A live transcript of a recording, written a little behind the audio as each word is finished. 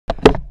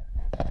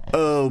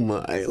Oh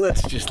my,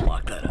 let's just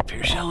lock that up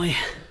here, shall we?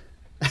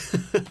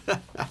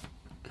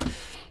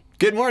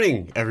 Good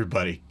morning,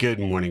 everybody. Good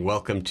morning.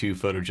 Welcome to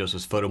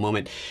PhotoJoseph's Photo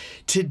Moment.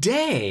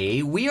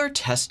 Today, we are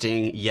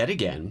testing, yet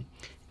again,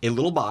 a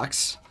little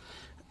box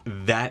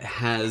that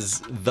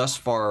has thus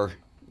far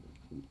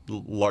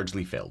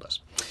largely failed us.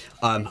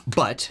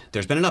 But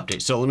there's been an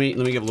update. So let me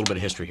give a little bit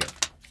of history here.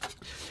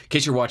 In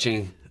case you're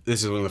watching,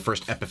 this is one of the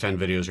first Epiphan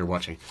videos you're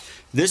watching.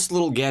 This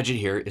little gadget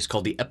here is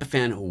called the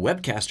Epiphan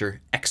Webcaster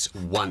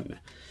X1.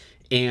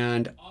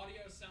 And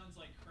Audio sounds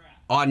like crap.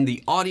 on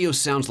the audio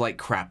sounds like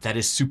crap. That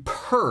is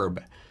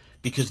superb,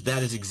 because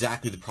that is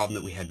exactly the problem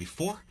that we had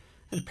before,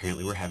 and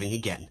apparently we're having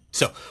again.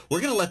 So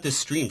we're going to let this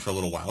stream for a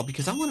little while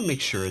because I want to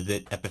make sure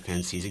that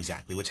Epiphan sees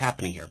exactly what's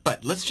happening here.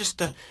 But let's just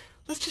go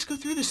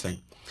through this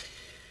thing.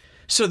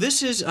 So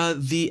this is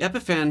the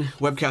Epiphan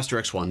Webcaster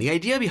X1. The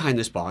idea behind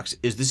this box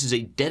is this is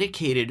a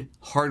dedicated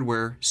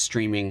hardware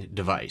streaming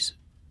device,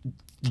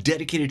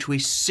 dedicated to a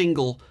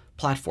single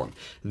platform.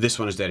 This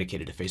one is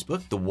dedicated to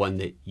Facebook. The one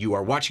that you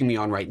are watching me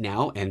on right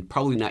now and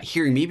probably not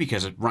hearing me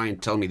because Ryan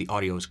telling me the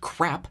audio is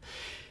crap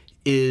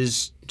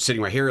is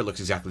sitting right here. It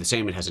looks exactly the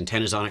same. It has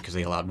antennas on it because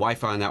they allowed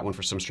Wi-Fi on that one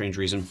for some strange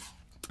reason.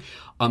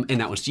 And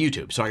that one's to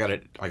YouTube. So I got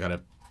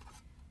a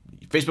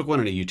Facebook one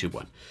and a YouTube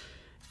one.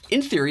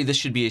 In theory, this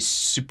should be a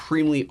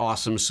supremely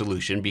awesome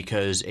solution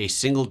because a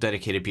single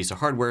dedicated piece of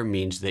hardware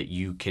means that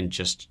you can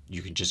just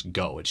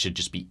go. It should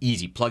just be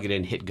easy. Plug it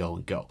in, hit go,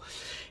 and go.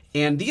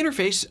 And the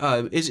interface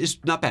is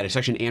not bad. It's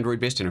actually an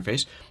Android-based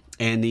interface,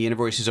 and the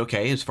interface is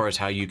okay as far as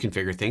how you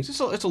configure things. It's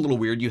a little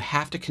weird. You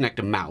have to connect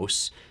a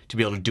mouse to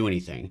be able to do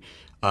anything.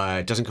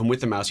 It doesn't come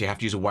with the mouse. You have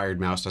to use a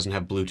wired mouse. It doesn't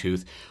have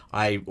Bluetooth.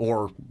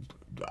 Or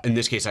in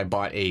this case, I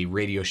bought a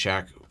Radio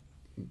Shack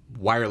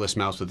wireless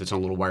mouse with its own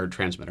little wired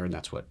transmitter, and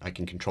that's what I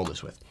can control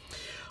this with.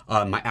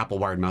 My Apple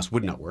wired mouse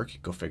would not work,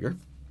 go figure.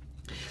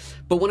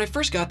 But when I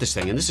first got this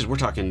thing, and we're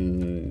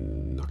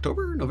talking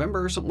October,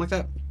 November, or something like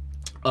that,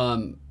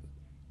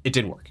 it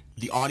didn't work.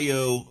 The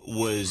audio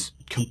was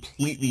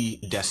completely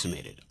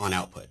decimated on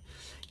output.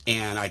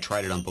 And I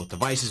tried it on both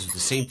devices. It was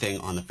the same thing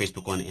on the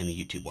Facebook one and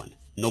the YouTube one.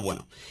 No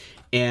bueno.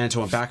 And so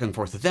I went back and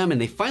forth with them,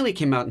 and they finally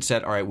came out and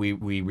said, all right, we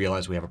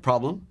realize we have a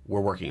problem.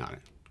 We're working on it.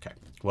 Okay.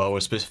 Well,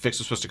 fix was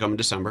supposed to come in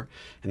December,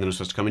 and then it was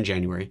supposed to come in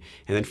January.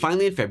 And then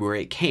finally in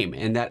February it came,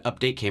 and that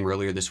update came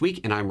earlier this week,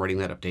 and I'm writing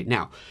that update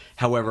now.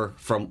 However,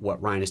 from what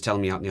Ryan is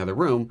telling me out in the other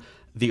room,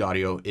 the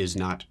audio is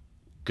not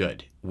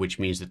good, which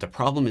means that the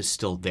problem is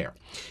still there.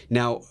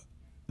 Now,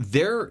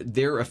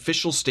 their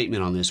official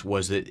statement on this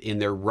was that in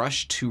their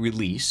rush to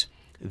release,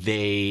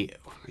 I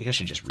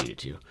should just read it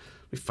to you.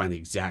 Let me find the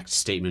exact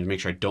statement to make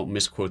sure I don't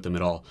misquote them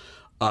at all.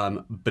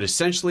 But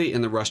essentially,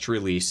 in the rush to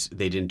release,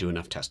 they didn't do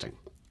enough testing.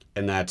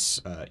 And that's,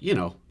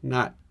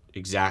 not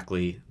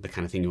exactly the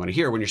kind of thing you want to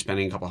hear when you're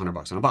spending a couple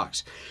 $100 on a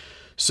box.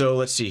 So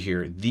let's see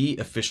here. The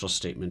official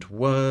statement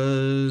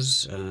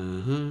was,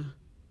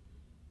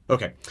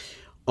 okay.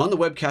 On the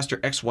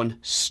Webcaster X1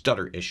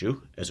 stutter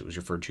issue, as it was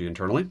referred to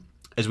internally,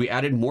 as we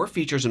added more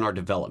features in our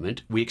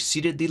development, we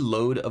exceeded the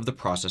load of the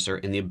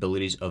processor and the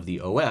abilities of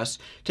the OS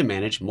to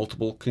manage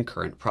multiple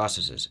concurrent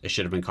processes. It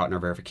should have been caught in our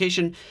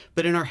verification,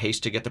 but in our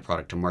haste to get the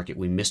product to market,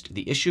 we missed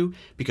the issue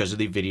because of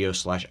the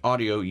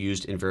video/audio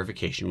used in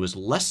verification was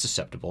less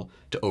susceptible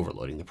to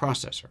overloading the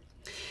processor.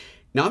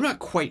 Now, I'm not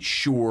quite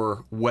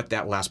sure what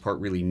that last part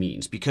really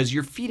means because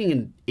you're feeding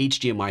an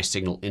HDMI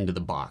signal into the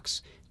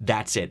box.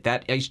 That's it.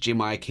 That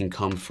HDMI can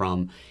come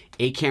from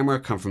a camera,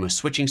 come from a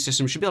switching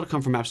system, should be able to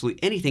come from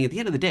absolutely anything. At the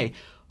end of the day,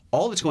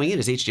 all that's going in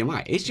is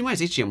HDMI. HDMI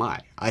is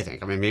HDMI, I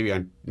think. I mean, maybe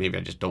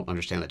I just don't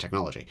understand the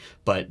technology,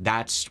 but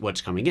that's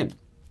what's coming in.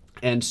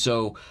 And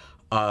so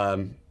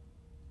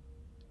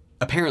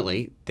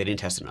apparently they didn't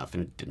test enough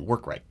and it didn't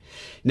work right.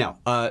 Now,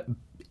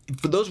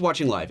 for those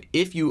watching live,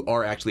 if you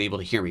are actually able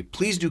to hear me,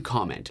 please do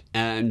comment.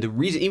 And the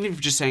reason, even if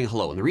you're just saying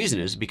hello, and the reason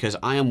is because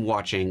I am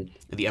watching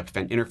the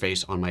Epiphan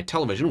interface on my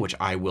television, which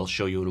I will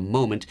show you in a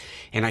moment,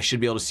 and I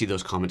should be able to see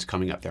those comments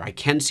coming up there. I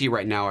can see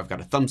right now, I've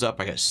got a thumbs up,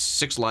 I got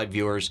 6 live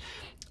viewers,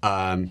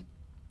 and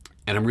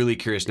I'm really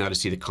curious now to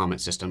see the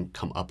comment system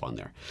come up on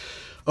there.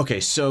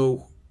 Okay,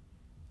 so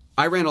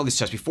I ran all these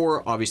tests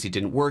before, obviously it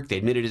didn't work. They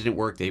admitted it didn't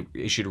work. They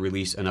issued a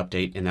release, an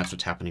update, and that's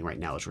what's happening right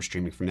now as we're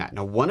streaming from that.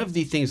 Now, one of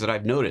the things that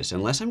I've noticed,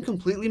 unless I'm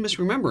completely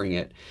misremembering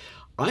it,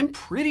 I'm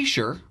pretty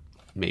sure,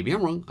 maybe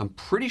I'm wrong, I'm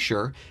pretty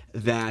sure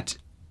that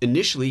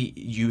initially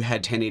you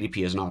had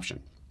 1080p as an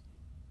option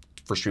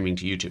for streaming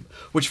to YouTube,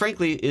 which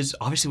frankly is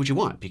obviously what you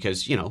want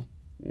because, you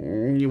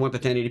want the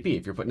 1080p.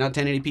 If you're putting out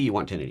 1080p, you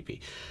want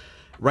 1080p.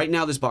 Right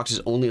now, this box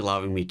is only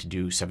allowing me to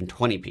do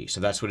 720p, so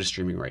that's what is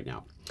streaming right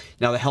now.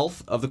 Now, the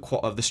health of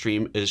the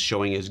stream is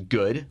showing as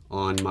good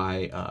on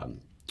my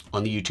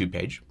on the YouTube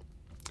page,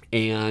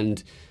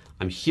 and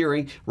I'm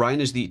hearing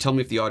Ryan tell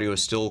me if the audio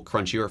is still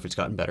crunchy or if it's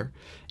gotten better,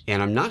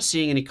 and I'm not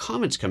seeing any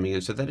comments coming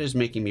in, so that is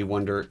making me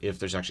wonder if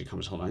there's actually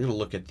comments. Hold on, I'm going to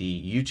look at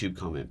the YouTube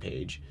comment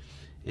page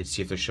and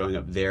see if they're showing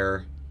up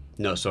there.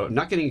 No, so I'm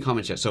not getting any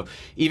comments yet. So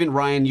even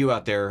Ryan, you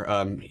out there,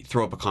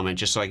 throw up a comment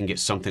just so I can get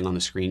something on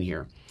the screen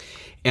here.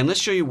 And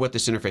let's show you what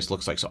this interface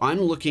looks like. So I'm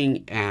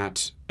looking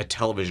at a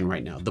television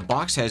right now. The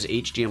box has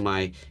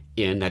HDMI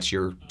in, that's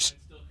your,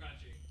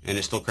 and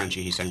it's still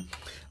crunchy, he's saying.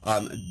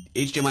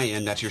 HDMI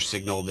in, that's your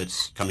signal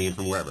that's coming in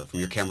from wherever, from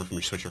your camera, from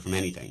your switcher, from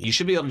anything. You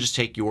should be able to just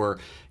take your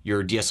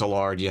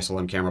DSLR,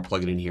 DSLM camera,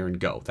 plug it in here and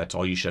go. That's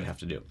all you should have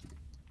to do.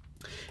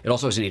 It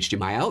also has an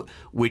HDMI out,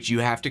 which you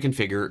have to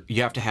configure.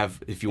 You have to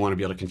have, if you want to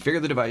be able to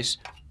configure the device,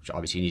 which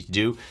obviously you need to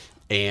do,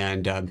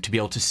 and to be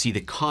able to see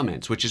the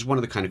comments, which is one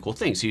of the kind of cool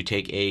things. So you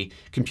take a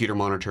computer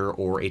monitor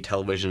or a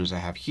television, as I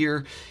have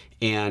here,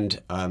 and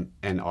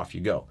off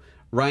you go.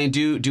 Ryan,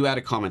 do add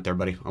a comment there,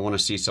 buddy. I want to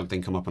see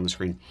something come up on the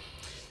screen.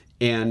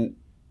 And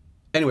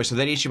anyway, so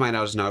that HDMI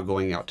out is now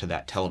going out to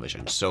that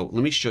television. So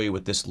let me show you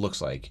what this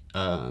looks like.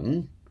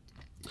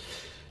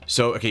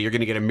 So, okay, you're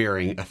going to get a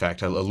mirroring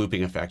effect, a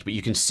looping effect, but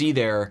you can see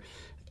there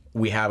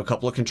we have a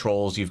couple of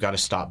controls. You've got a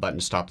stop button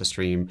to stop the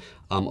stream,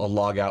 a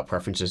log out,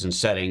 preferences and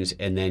settings,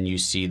 and then you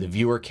see the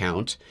viewer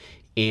count.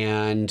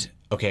 And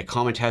okay, a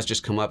comment has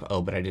just come up.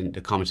 Oh, but I didn't, the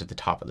comment's at the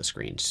top of the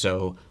screen.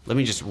 So let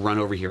me just run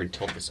over here and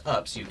tilt this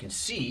up so you can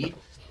see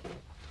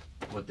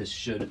what this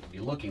should be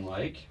looking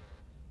like.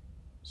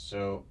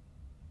 So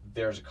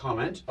there's a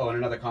comment. Oh, and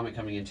another comment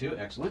coming in too.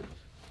 Excellent.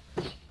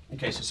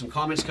 Okay, so some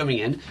comments coming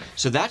in.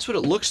 So that's what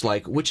it looks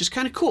like, which is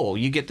kind of cool.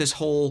 You get this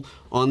whole,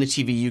 on the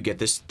TV, you get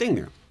this thing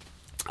there.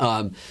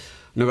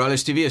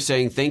 Nogales TV is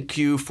saying, thank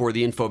you for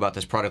the info about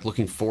this product.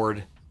 Looking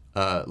forward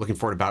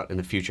about in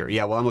the future.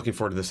 Yeah, well, I'm looking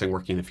forward to this thing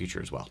working in the future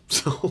as well.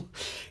 So,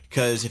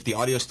 because if the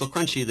audio is still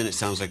crunchy, then it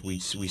sounds like we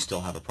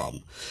still have a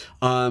problem.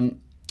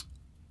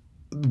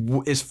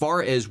 As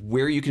far as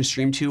where you can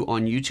stream to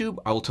on YouTube,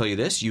 I will tell you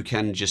this. You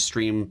can just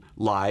stream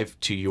live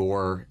to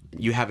your,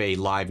 you have a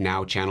Live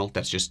Now channel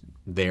that's just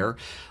there.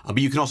 But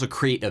you can also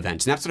create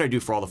events. And that's what I do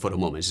for all the photo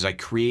moments, is I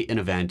create an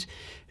event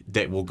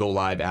that will go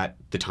live at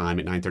the time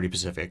at 9:30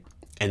 Pacific.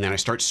 And then I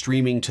start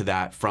streaming to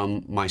that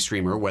from my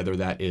streamer, whether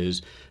that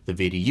is the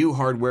VDU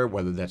hardware,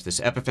 whether that's this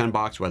Epiphan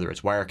box, whether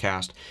it's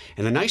Wirecast.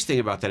 And the nice thing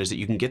about that is that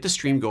you can get the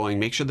stream going,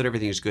 make sure that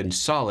everything is good and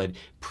solid,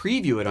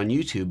 preview it on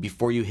YouTube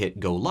before you hit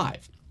go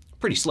live.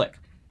 Pretty slick.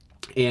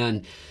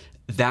 And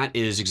that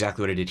is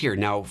exactly what I did here.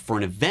 Now, for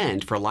an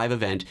event, for a live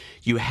event,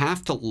 you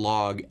have to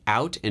log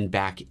out and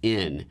back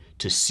in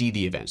to see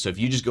the event. So if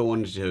you just go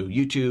onto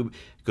YouTube,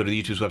 go to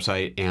the YouTube's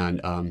website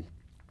and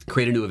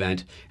create a new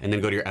event, and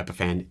then go to your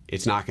Epiphan,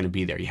 it's not going to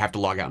be there. You have to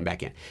log out and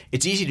back in.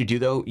 It's easy to do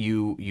though.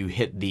 You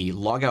hit the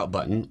log out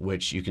button,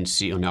 which you can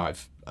see. Oh, now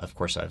I've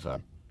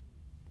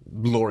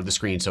lowered the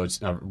screen, so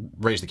it's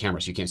raised the camera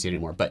so you can't see it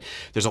anymore. But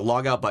there's a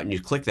log out button. You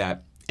click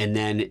that, and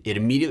then it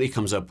immediately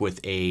comes up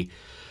with a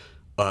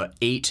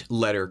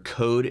 8-letter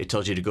code. It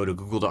tells you to go to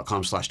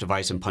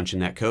google.com/device and punch in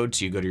that code.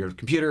 So you go to your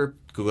computer,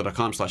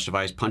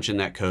 google.com/device, punch in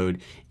that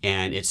code,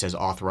 and it says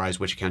authorize,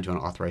 which account you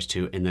want to authorize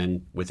to, and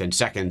then within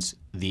seconds,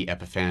 the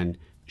Epiphan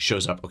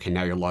shows up. Okay,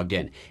 now you're logged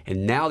in.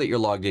 And now that you're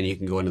logged in, you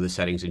can go into the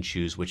settings and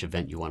choose which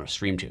event you want to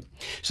stream to.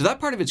 So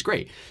that part of it's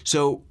great.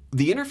 So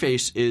the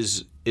interface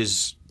is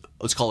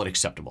let's call it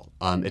acceptable.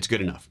 It's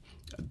good enough.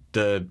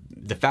 The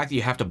fact that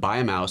you have to buy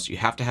a mouse, you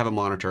have to have a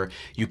monitor,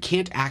 you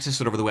can't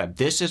access it over the web.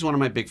 This is one of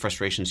my big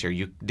frustrations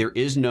here. There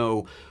is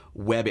no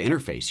web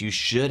interface. You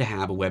should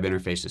have a web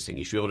interface to this thing.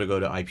 You should be able to go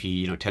to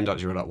IP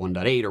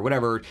 10.0.1.8 or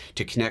whatever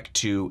to connect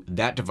to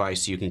that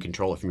device so you can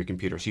control it from your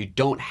computer. So you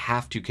don't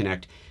have to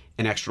connect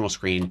an external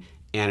screen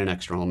and an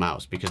external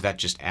mouse, because that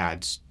just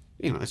adds,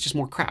 it's just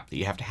more crap that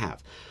you have to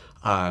have.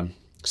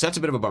 So that's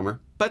a bit of a bummer,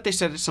 but they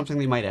said it's something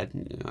they might add.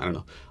 I don't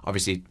know.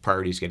 Obviously,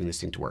 priority is getting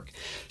this thing to work.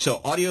 So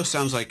audio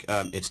sounds like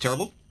it's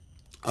terrible,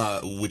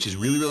 which is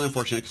really, really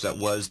unfortunate, because that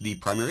was the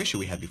primary issue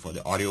we had before.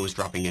 The audio was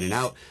dropping in and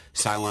out,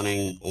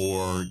 silencing,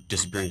 or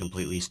disappearing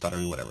completely,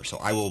 stuttering, whatever. So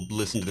I will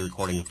listen to the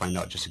recording and find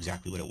out just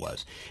exactly what it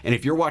was. And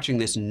if you're watching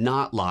this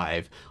not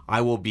live,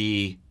 I will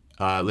be...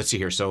 let's see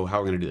here. So how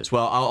are we going to do this?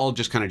 Well, I'll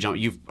just kind of jump.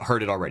 You've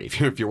heard it already.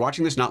 If you're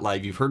watching this not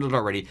live, you've heard it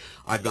already.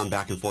 I've gone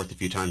back and forth a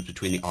few times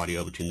between the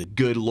audio, between the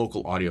good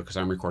local audio, because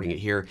I'm recording it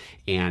here,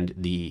 and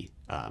the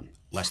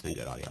less than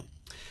good audio.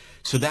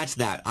 So that's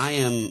that. I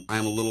am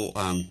a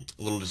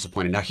little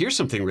disappointed. Now here's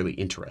something really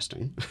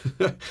interesting.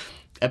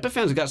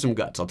 Epiphan's got some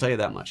guts, I'll tell you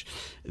that much.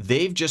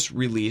 They've just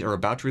released, or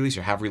about to release,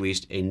 or have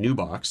released a new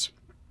box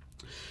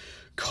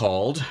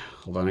called,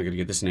 hold on, I gotta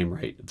get this name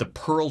right, the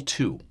Pearl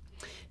 2.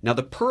 Now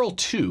the Pearl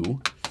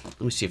 2,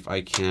 let me see if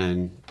I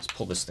can, let's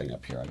pull this thing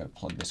up here. I gotta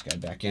plug this guy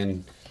back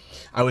in.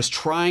 I was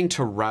trying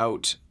to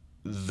route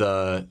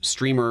the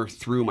streamer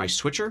through my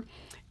switcher,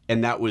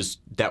 and that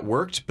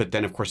worked, but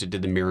then of course it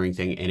did the mirroring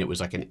thing, and it was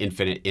like an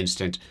infinite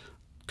instant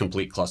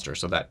complete cluster,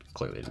 so that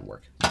clearly didn't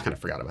work. I kind of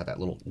forgot about that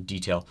little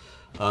detail.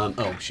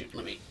 Oh shoot,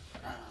 let me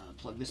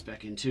plug this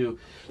back in too.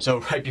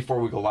 So right before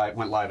we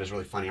went live, it was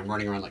really funny. I'm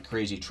running around like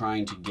crazy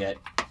trying to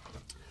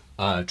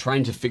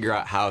figure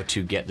out how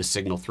to get the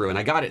signal through, and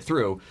I got it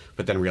through,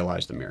 but then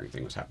realized the mirroring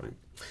thing was happening.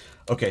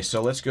 Okay,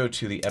 so let's go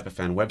to the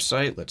Epiphan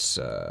website. Let's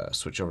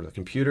switch over to the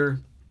computer,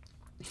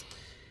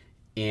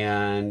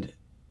 and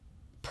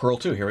Pearl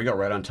 2, here we go,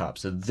 right on top.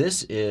 So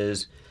this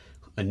is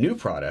a new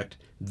product.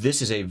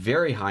 This is a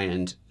very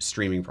high-end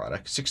streaming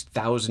product,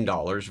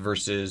 $6,000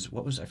 versus,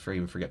 what was, I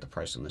even forget the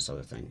price on this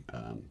other thing.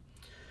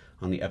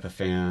 On the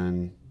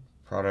Epiphan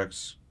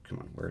products, come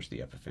on, where's the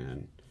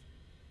Epiphan?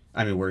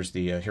 I mean, where's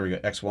the, here we go,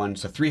 X1.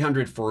 So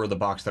 300 for the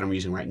box that I'm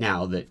using right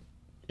now that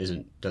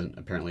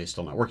apparently is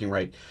still not working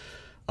right.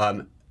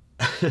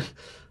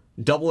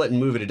 Double it and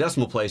move it a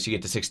decimal place, you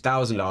get to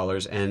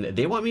 $6,000, and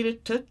they want me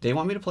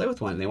to play with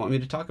one. They want me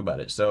to talk about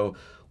it. So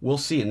we'll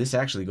see. And this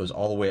actually goes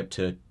all the way up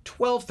to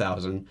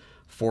 $12,000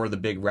 for the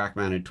big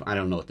rack-mounted. I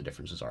don't know what the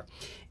differences are.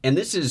 And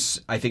this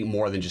is, I think,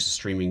 more than just a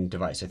streaming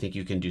device. I think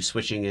you can do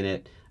switching in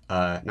it.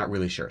 Not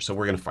really sure. So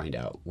we're going to find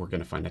out. We're going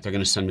to find out. They're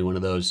going to send me one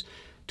of those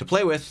to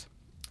play with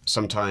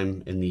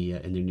sometime in the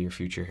near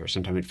future here,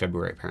 sometime in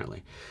February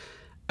apparently.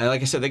 And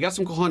like I said, they got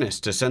some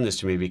cojones to send this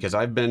to me because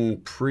I've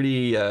been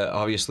pretty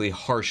obviously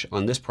harsh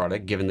on this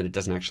product, given that it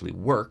doesn't actually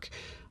work.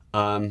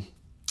 So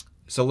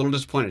a little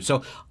disappointed.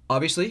 So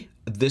obviously,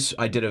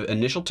 I did an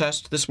initial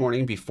test this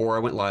morning before I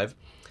went live.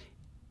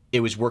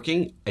 It was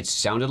working. It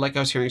sounded like I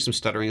was hearing some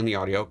stuttering in the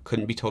audio.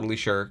 Couldn't be totally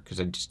sure because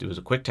it was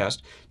a quick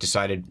test.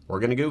 Decided we're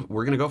gonna go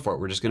for it.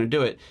 We're just gonna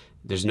do it.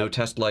 There's no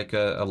test like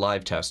a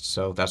live test,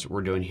 so that's what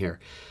we're doing here.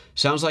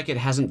 Sounds like it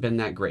hasn't been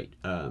that great,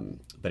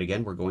 but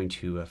again, we're going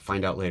to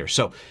find out later.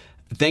 So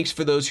thanks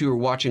for those who are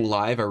watching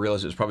live. I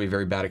realize it was probably a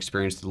very bad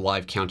experience. The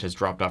live count has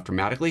dropped off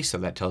dramatically, so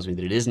that tells me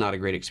that it is not a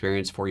great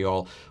experience for you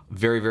all.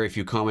 Very, very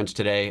few comments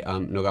today.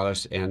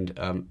 Nogales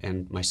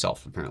and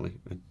myself, apparently,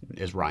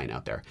 is Ryan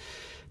out there.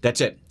 That's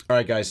it. All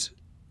right, guys,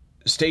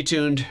 stay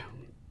tuned.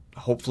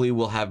 Hopefully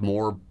we'll have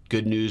more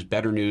good news,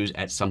 better news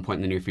at some point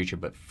in the near future,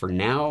 but for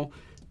now,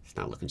 it's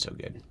not looking so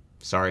good.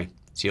 Sorry.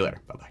 See you later.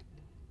 Bye-bye.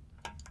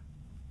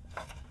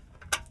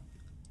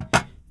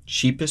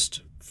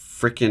 Cheapest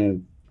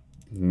freaking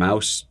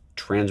mouse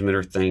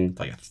transmitter thing,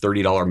 like a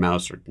 $30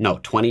 mouse, or no,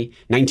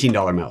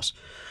 $19 mouse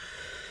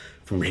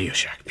from Radio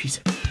Shack.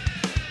 Peace out.